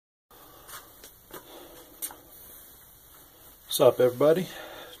What's up, everybody?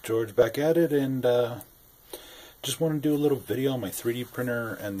 George back at it, and just want to do a little video on my 3D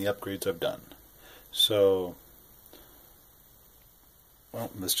printer and the upgrades I've done. So, well,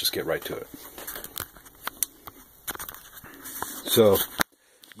 let's just get right to it. So,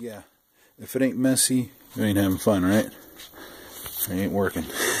 yeah, if it ain't messy, you ain't having fun, right? It ain't working.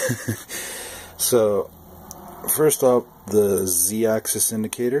 So, first off, the Z-axis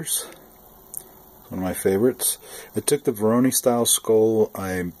indicators. One of my favorites. I took the Veroni style skull,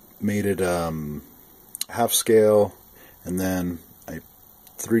 I made it half scale, and then I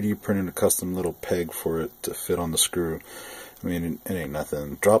 3D printed a custom little peg for it to fit on the screw. I mean, it ain't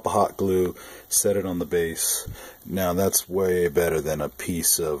nothing. Drop a hot glue, set it on the base. Now that's way better than a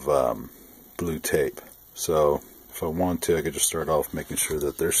piece of blue tape. So if I want to, I could just start off making sure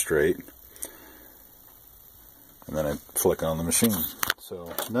that they're straight, and then I flick on the machine. So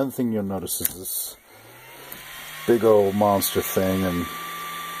another thing you'll notice is this big old monster thing, and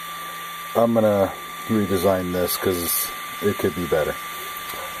I'm gonna redesign this because it could be better,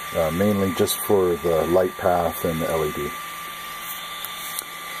 mainly just for the light path and the LED.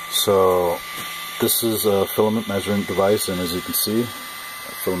 So this is a filament measuring device, and as you can see,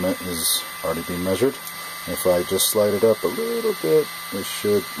 filament is already being measured. If I just slide it up a little bit, it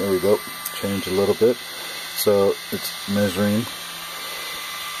should, there we go, change a little bit. So it's measuring.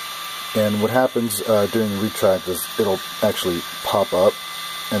 And what happens during the retract is it'll actually pop up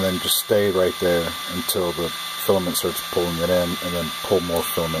and then just stay right there until the filament starts pulling it in, and then pull more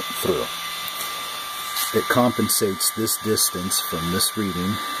filament through. It compensates this distance from this reading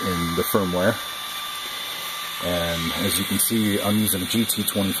in the firmware. And as you can see, I'm using a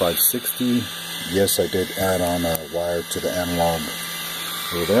GT2560. Yes, I did add on a wire to the analog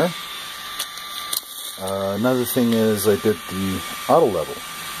over there. Another thing is I did the auto level.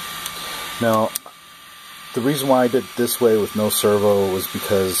 Now, the reason why I did it this way with no servo was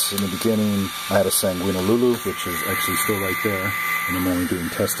because in the beginning I had a Sanguino Lulu, which is actually still right there, and I'm only doing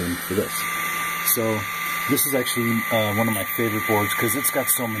testing for this. So this is actually one of my favorite boards because it's got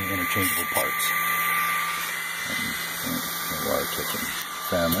so many interchangeable parts. Wire touching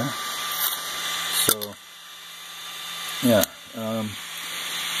fan there. So yeah.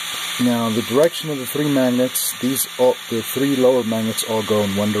 Now the direction of the three magnets, the three lower magnets all go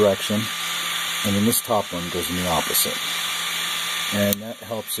in one direction, and then this top one goes in the opposite. And that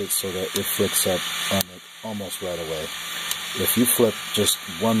helps it so that it flicks up on it almost right away. If you flip just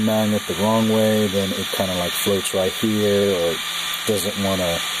one magnet the wrong way, then it kind of like floats right here, or doesn't want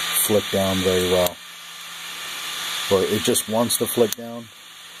to flick down very well. Or it just wants to flick down.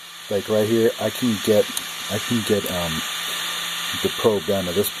 Like right here, I can get the probe down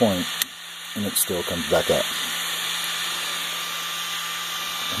to this point, and it still comes back up.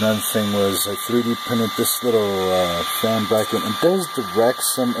 Another thing was I 3D printed this little fan bracket, and it does direct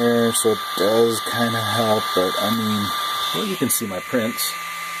some air, so it does kind of help, but I mean, well, you can see my prints.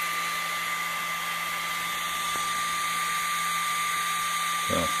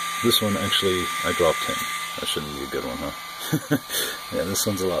 So, this one actually, I dropped him. That shouldn't be a good one, huh? Yeah, this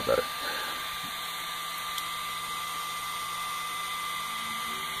one's a lot better.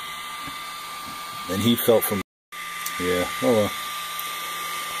 And he felt from, yeah, oh well.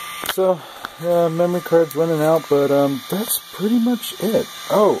 So, memory card's running out, but that's pretty much it.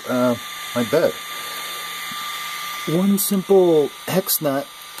 Oh, my bed. One simple hex nut,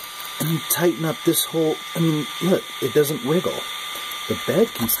 and you tighten up this whole, I mean, look, it doesn't wiggle. The bed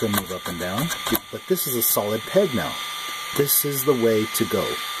can still move up and down, but this is a solid peg now. This is the way to go.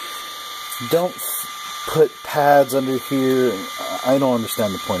 Don't put pads under here. I don't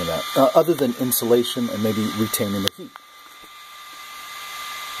understand the point of that, other than insulation and maybe retaining the heat.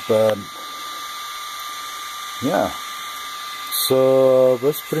 But yeah, so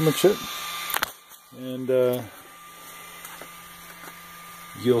that's pretty much it. And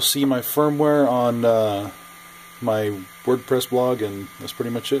you'll see my firmware on my WordPress blog, and that's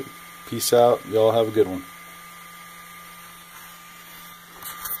pretty much it. Peace out. Y'all have a good one.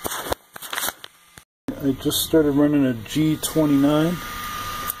 I just started running a G29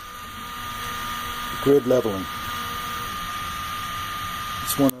 grid leveling.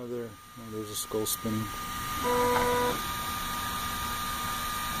 It's one other. Oh, there's a skull spinning.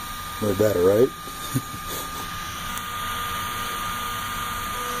 Way better, right?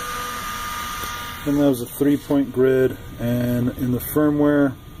 And that was a 3-point grid, and in the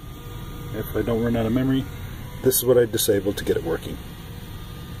firmware, if I don't run out of memory, this is what I disabled to get it working.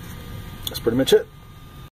 That's pretty much it.